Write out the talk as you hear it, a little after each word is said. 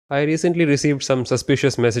I recently received some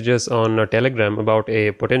suspicious messages on Telegram about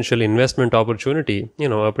a potential investment opportunity,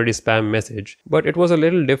 a pretty spam message. But it was a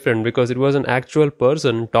little different because it was an actual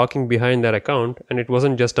person talking behind their account and it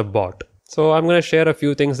wasn't just a bot. So I'm going to share a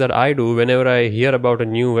few things that I do whenever I hear about a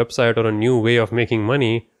new website or a new way of making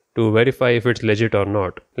money to verify if it's legit or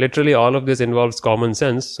not. Literally all of this involves common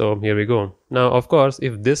sense, so here we go. Now, of course,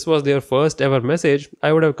 if this was their first ever message,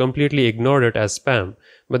 I would have completely ignored it as spam.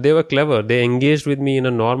 But they were clever. They engaged with me in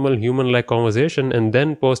a normal human-like conversation and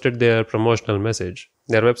then posted their promotional message.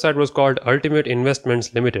 Their website was called Ultimate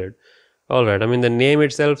Investments Limited. Alright, I mean the name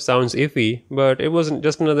itself sounds iffy, but it wasn't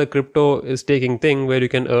just another crypto staking thing where you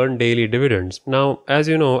can earn daily dividends. Now, as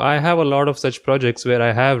you know, I have a lot of such projects where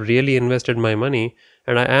I have really invested my money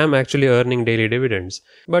and I am actually earning daily dividends.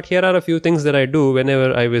 But here are a few things that I do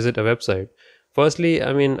whenever I visit a website. Firstly,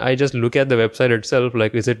 I just look at the website itself,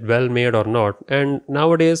 like is it well made or not. And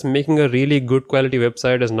nowadays, making a really good quality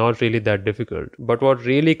website is not really that difficult. But what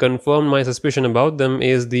really confirmed my suspicion about them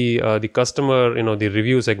is the customer, the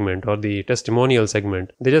review segment or the testimonial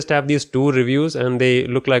segment. They just have these 2 reviews and they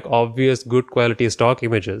look like obvious good quality stock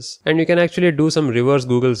images. And you can actually do some reverse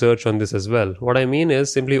Google search on this as well. What I mean is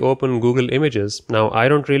simply open Google Images. Now, I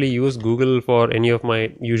don't really use Google for any of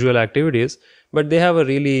my usual activities, but they have a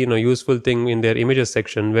really useful thing in their images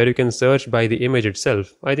section where you can search by the image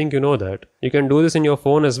itself. I think you know that. You can do this in your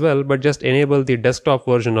phone as well, but just enable the desktop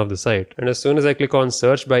version of the site. And as soon as I click on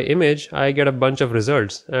search by image, I get a bunch of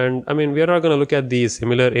results. And we are not going to look at these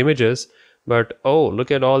similar images, but oh,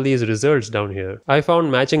 look at all these results down here. I found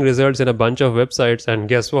matching results in a bunch of websites, and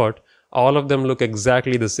guess what? All of them look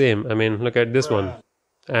exactly the same. Look at this one,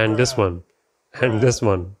 and this one, and this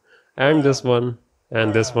one, and this one,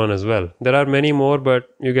 and this one as well. There are many more, but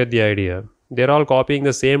you get the idea. They're all copying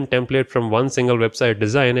the same template from one single website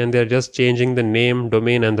design and they're just changing the name,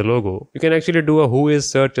 domain and the logo. You can actually do a whois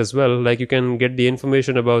search as well, like you can get the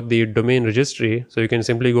information about the domain registry. So you can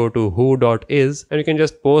simply go to who.is and you can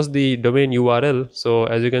just post the domain URL. So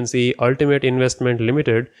as you can see, Ultimate Investment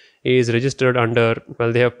Limited is registered under,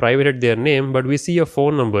 well, they have privated their name, but we see a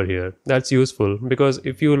phone number here. That's useful because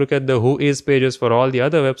if you look at the whois pages for all the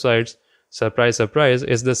other websites, surprise, surprise,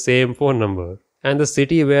 is the same phone number. And the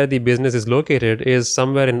city where the business is located is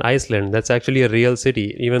somewhere in Iceland. That's actually a real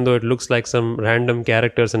city, even though it looks like some random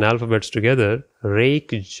characters and alphabets together.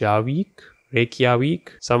 Reykjavik.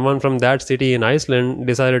 Someone from that city in Iceland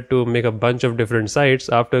decided to make a bunch of different sites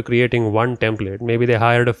after creating one template. Maybe they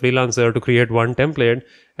hired a freelancer to create one template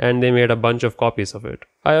and they made a bunch of copies of it.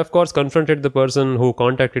 I of course confronted the person who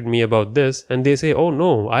contacted me about this and they say, oh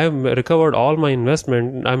no, I have recovered all my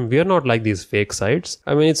investment. We are not like these fake sites.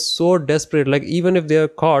 It's so desperate. Like even if they are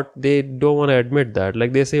caught, they don't want to admit that.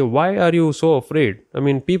 Like they say, why are you so afraid?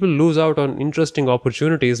 People lose out on interesting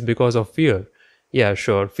opportunities because of fear. Yeah,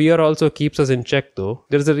 sure. Fear also keeps us in check though.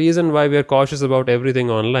 There's a reason why we are cautious about everything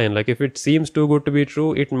online. Like if it seems too good to be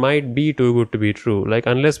true, it might be too good to be true. Like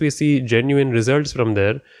unless we see genuine results from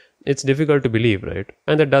there, it's difficult to believe, right?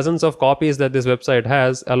 And the dozens of copies that this website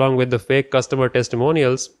has, along with the fake customer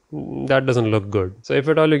testimonials, that doesn't look good. So if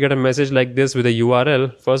at all you get a message like this with a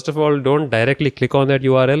URL, first of all, don't directly click on that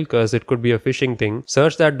URL because it could be a phishing thing.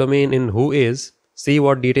 Search that domain in whois. See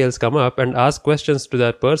what details come up and ask questions to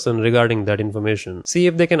that person regarding that information. See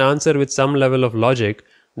if they can answer with some level of logic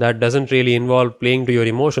that doesn't really involve playing to your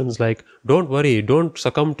emotions, like, don't worry, don't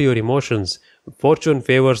succumb to your emotions. Fortune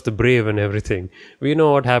favors the brave and everything. We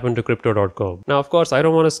know what happened to Crypto.com. Now, of course, I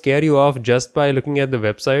don't want to scare you off just by looking at the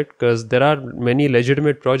website because there are many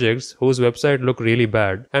legitimate projects whose website look really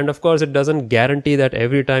bad. And of course, it doesn't guarantee that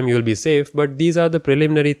every time you'll be safe, but these are the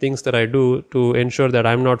preliminary things that I do to ensure that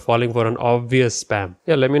I'm not falling for an obvious spam.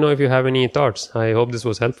 Yeah, let me know if you have any thoughts. I hope this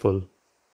was helpful.